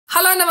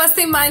Hello,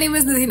 namaste. My name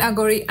is Nidhi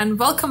Nagori and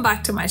welcome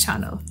back to my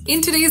channel.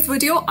 In today's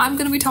video, I'm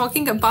going to be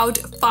talking about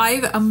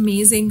 5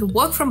 amazing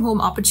work from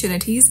home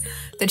opportunities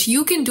that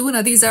you can do.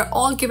 Now, these are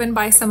all given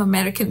by some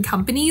American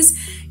companies.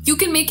 You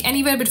can make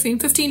anywhere between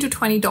 $15 to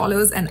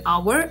 $20 an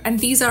hour, and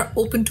these are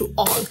open to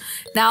all.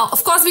 Now,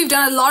 of course, we've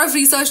done a lot of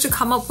research to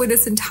come up with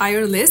this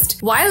entire list.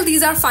 While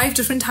these are 5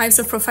 different types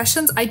of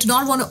professions, I do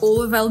not want to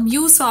overwhelm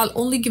you, so I'll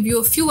only give you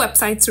a few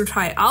websites to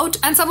try out.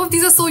 And some of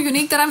these are so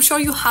unique that I'm sure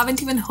you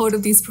haven't even heard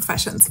of these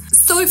professions.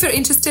 So if you're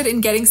interested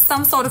in getting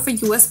some sort of a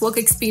US work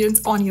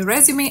experience on your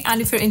resume, and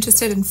if you're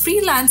interested in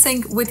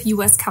freelancing with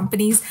US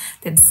companies,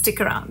 then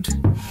stick around.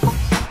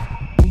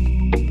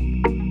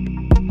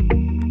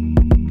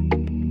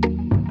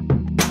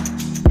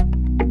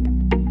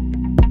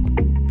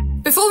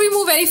 Before we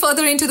move any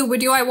further into the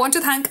video, I want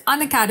to thank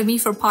Unacademy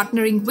for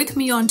partnering with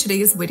me on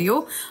today's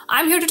video.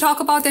 I'm here to talk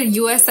about their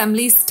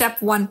USMLE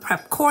Step 1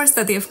 prep course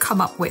that they have come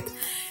up with.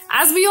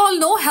 As we all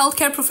know,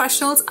 healthcare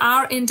professionals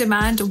are in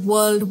demand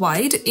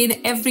worldwide in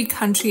every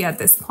country at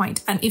this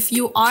point. And if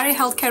you are a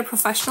healthcare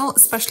professional,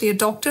 especially a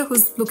doctor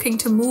who's looking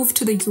to move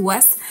to the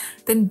US,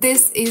 then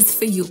this is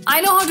for you. I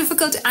know how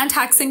difficult and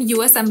taxing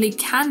USMLE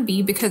can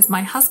be because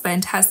my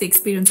husband has the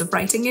experience of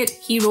writing it.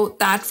 He wrote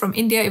that from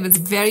India. It was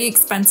very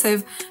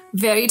expensive,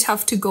 very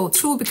tough to go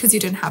through because you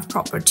didn't have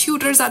proper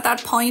tutors at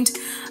that point.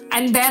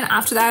 And then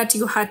after that,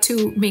 you had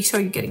to make sure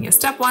you're getting your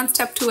step 1,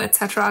 step 2,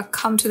 etc.,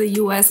 come to the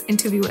US,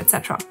 interview,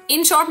 etc.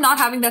 In short, not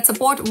having that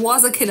support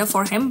was a killer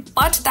for him,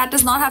 but that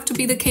does not have to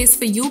be the case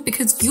for you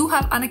because you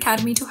have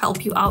Unacademy to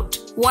help you out.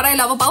 What I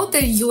love about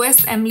their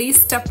USMLE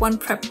Step 1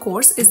 prep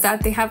course is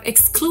that they have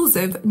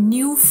exclusive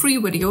new free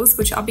videos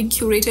which are being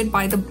curated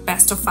by the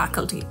best of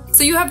faculty.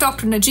 So you have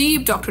Dr.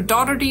 Najib, Dr.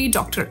 Doherty,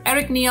 Dr.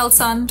 Eric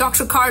Nielsen,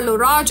 Dr. Carlo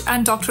Raj,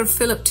 and Dr.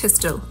 Philip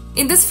Tistel.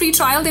 In this free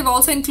trial, they've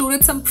also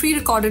included some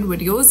pre-recorded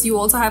videos. You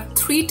also have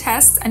 3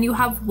 tests and you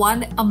have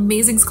 1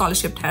 amazing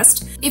scholarship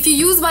test. If you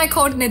use my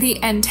code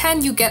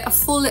NidhiN10, you get a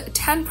full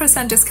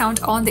 10%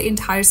 discount on the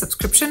entire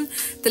subscription.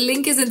 The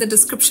link is in the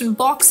description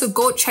box, so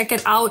go check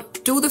it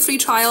out. Do the free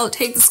trial,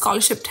 take the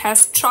scholarship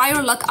test, try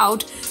your luck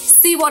out,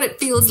 see what it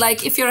feels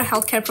like. If you're a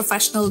healthcare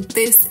professional,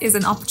 this is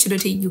an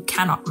opportunity you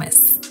cannot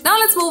miss. Now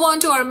let's move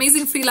on to our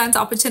amazing freelance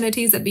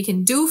opportunities that we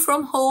can do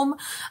from home.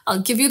 I'll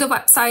give you the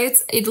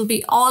websites. It'll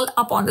be all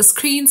up on the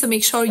screen, so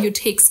make sure you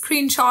take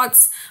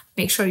screenshots,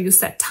 make sure you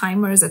set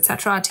timers,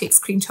 etc. Take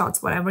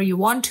screenshots, whatever you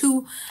want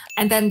to,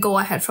 and then go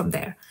ahead from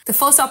there. The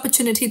first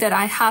opportunity that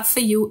I have for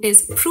you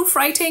is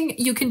proofwriting.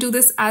 You can do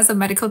this as a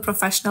medical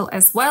professional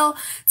as well.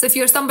 So if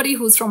you're somebody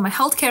who's from a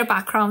healthcare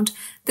background,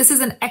 this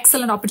is an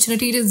excellent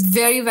opportunity. It is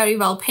very, very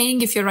well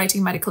paying if you're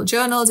writing medical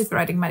journals, if you're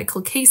writing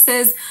medical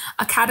cases,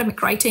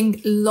 academic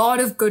writing, a lot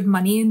of good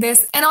money in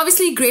this. And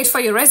obviously great for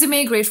your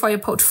resume, great for your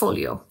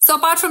portfolio. So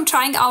apart from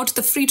trying out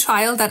the free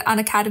trial that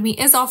Unacademy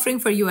is offering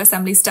for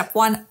USMLE Step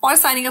 1 or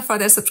signing up for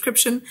their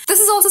subscription, this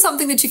is also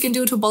something that you can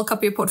do to bulk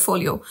up your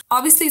portfolio.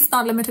 Obviously, it's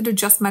not limited to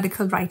just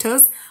medical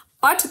writers,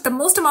 but the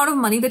most amount of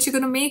money that you're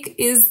going to make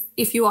is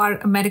if you are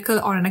a medical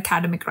or an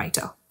academic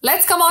writer.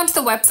 Let's come on to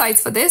the websites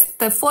for this.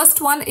 The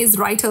first one is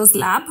Writers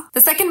Lab. The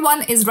second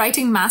one is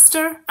Writing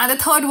Master. And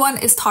the third one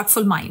is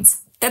Thoughtful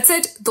Minds. That's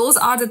it. Those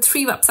are the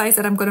 3 websites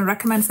that I'm going to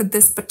recommend for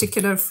this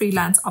particular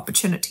freelance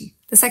opportunity.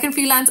 The second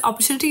freelance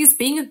opportunity is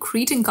being a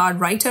greeting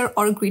card writer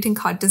or a greeting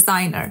card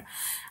designer.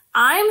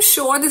 I'm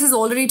sure this is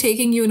already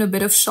taking you in a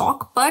bit of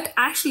shock, but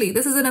actually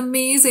this is an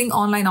amazing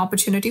online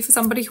opportunity for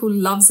somebody who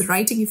loves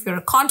writing. If you're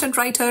a content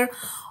writer,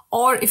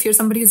 or if you're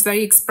somebody who's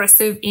very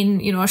expressive in,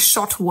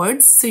 short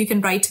words, so you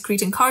can write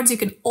greeting cards, you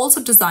can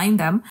also design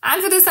them.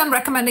 And for this, I'm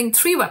recommending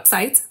 3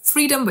 websites: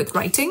 Freedom with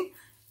Writing,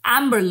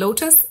 Amber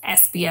Lotus,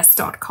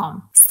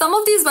 SBS.com. Some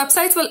of these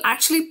websites will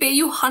actually pay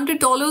you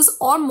 $100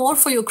 or more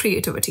for your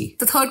creativity.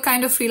 The third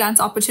kind of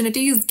freelance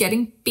opportunity is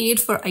getting paid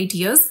for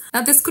ideas.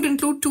 Now, this could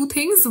include 2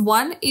 things.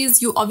 One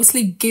is you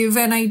obviously give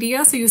an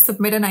idea. So you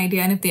submit an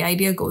idea, and if the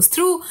idea goes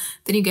through,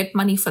 then you get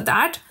money for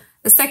that.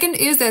 The second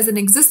is there's an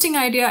existing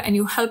idea and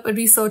you help a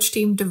research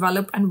team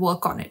develop and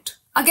work on it.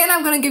 Again,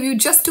 I'm going to give you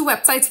just 2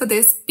 websites for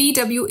this.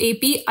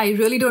 PWAP, I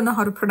really don't know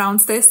how to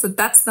pronounce this, so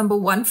that's number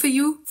 1 for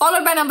you.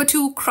 Followed by number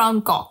 2,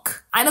 Crown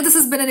Cock. I know this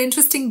has been an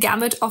interesting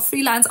gamut of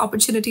freelance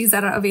opportunities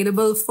that are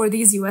available for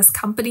these US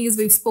companies.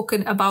 We've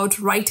spoken about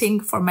writing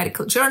for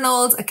medical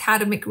journals,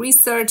 academic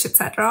research,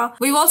 etc.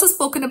 We've also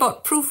spoken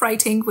about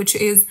proofwriting, which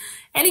is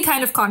any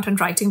kind of content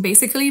writing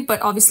basically,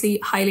 but obviously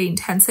highly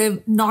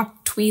intensive,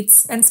 not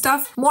tweets and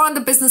stuff. More on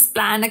the business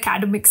plan,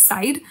 academic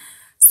side.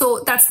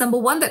 So that's number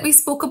 1 that we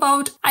spoke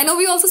about. I know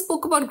we also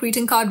spoke about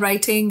greeting card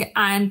writing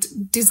and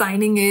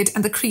designing it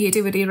and the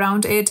creativity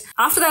around it.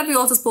 After that, we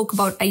also spoke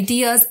about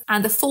ideas.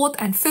 And the 4th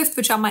and 5th,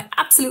 which are my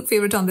absolute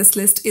favorite on this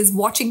list, is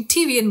watching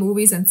TV and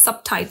movies and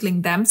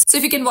subtitling them. So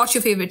if you can watch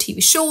your favorite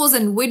TV shows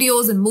and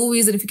videos and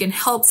movies, and if you can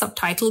help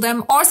subtitle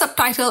them or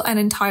subtitle an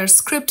entire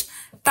script,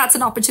 that's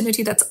an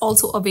opportunity that's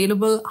also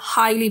available,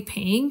 highly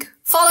paying.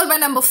 Followed by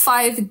number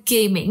 5,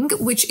 gaming,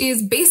 which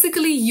is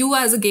basically you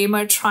as a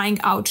gamer trying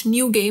out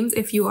new games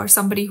if you are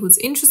somebody who's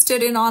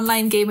interested in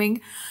online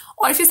gaming.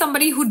 or if you're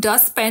somebody who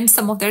does spend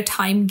some of their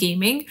time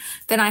gaming,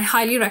 then I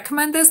highly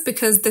recommend this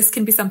because this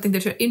can be something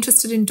that you're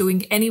interested in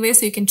doing anyway.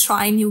 So you can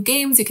try new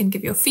games, you can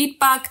give your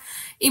feedback,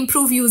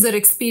 improve user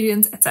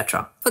experience,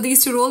 etc. For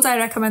these two roles, I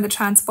recommend the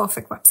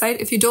TransPerfect website.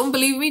 If you don't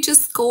believe me,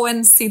 just go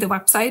and see the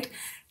website.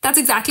 That's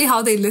exactly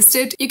how they list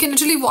it. You can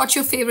literally watch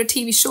your favorite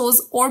TV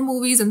shows or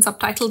movies and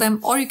subtitle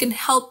them, or you can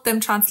help them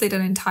translate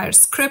an entire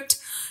script.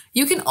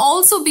 You can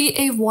also be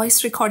a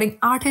voice recording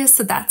artist.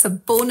 So that's a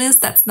bonus.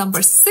 That's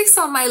number 6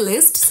 on my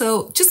list.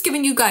 So just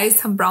giving you guys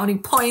some brownie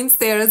points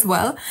there as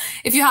well.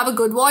 If you have a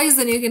good voice,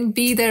 then you can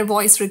be their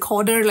voice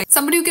recorder, like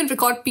somebody who can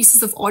record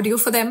pieces of audio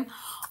for them.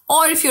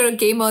 Or if you're a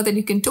gamer, then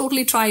you can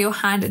totally try your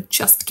hand at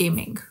just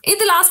gaming. In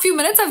the last few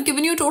minutes, I've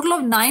given you a total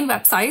of 9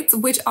 websites,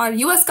 which are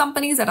US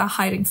companies that are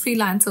hiring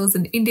freelancers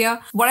in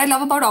India. What I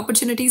love about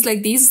opportunities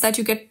like these is that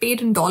you get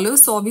paid in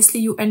dollars. So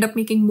obviously you end up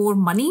making more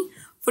money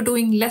for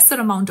doing lesser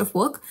amount of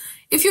work.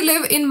 If you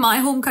live in my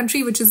home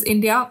country, which is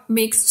India,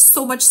 makes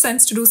so much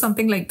sense to do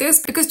something like this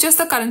because just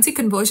the currency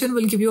conversion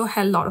will give you a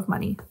hell lot of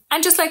money.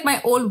 And just like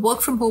my old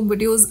work from home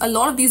videos, a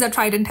lot of these are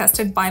tried and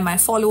tested by my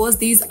followers.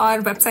 These are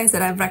websites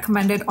that I've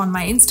recommended on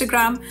my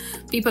Instagram.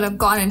 People have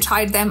gone and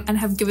tried them and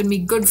have given me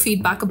good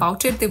feedback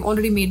about it. They've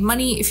already made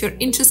money. If you're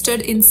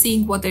interested in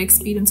seeing what their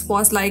experience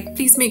was like,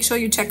 please make sure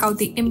you check out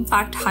the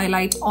impact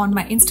highlight on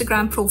my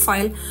Instagram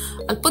profile.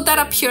 I'll put that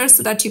up here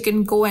so that you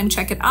can go and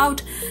check it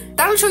out.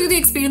 That'll show you the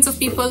experience of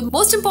people,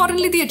 most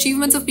importantly, the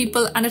achievements of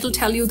people, and it'll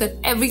tell you that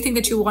everything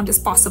that you want is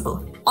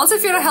possible. Also,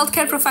 if you're a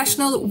healthcare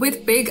professional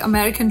with big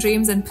American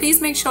dreams, then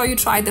please make sure you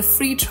try the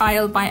free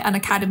trial by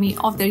Unacademy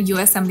of their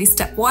USMLE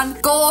Step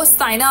 1. Go,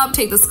 sign up,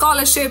 take the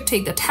scholarship,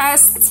 take the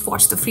tests,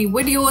 watch the free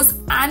videos,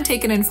 and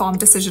take an informed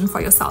decision for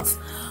yourself.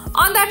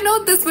 On that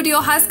note, this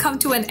video has come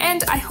to an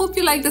end. I hope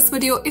you liked this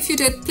video. If you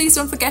did, please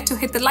don't forget to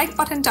hit the like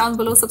button down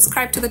below,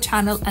 subscribe to the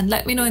channel, and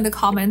let me know in the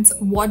comments,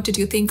 what did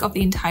you think of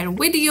the entire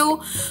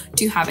video?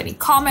 Do you have any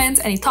comments,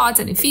 any thoughts,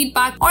 any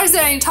feedback, or is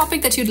there any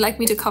topic that you'd like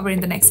me to cover in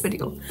the next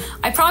video?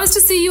 I promise to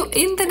see you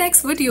in the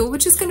next video,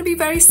 which is going to be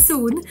very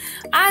soon.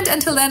 And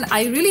until then,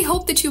 I really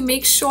hope that you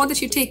make sure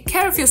that you take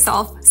care of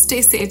yourself.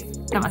 Stay safe.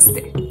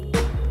 Namaste.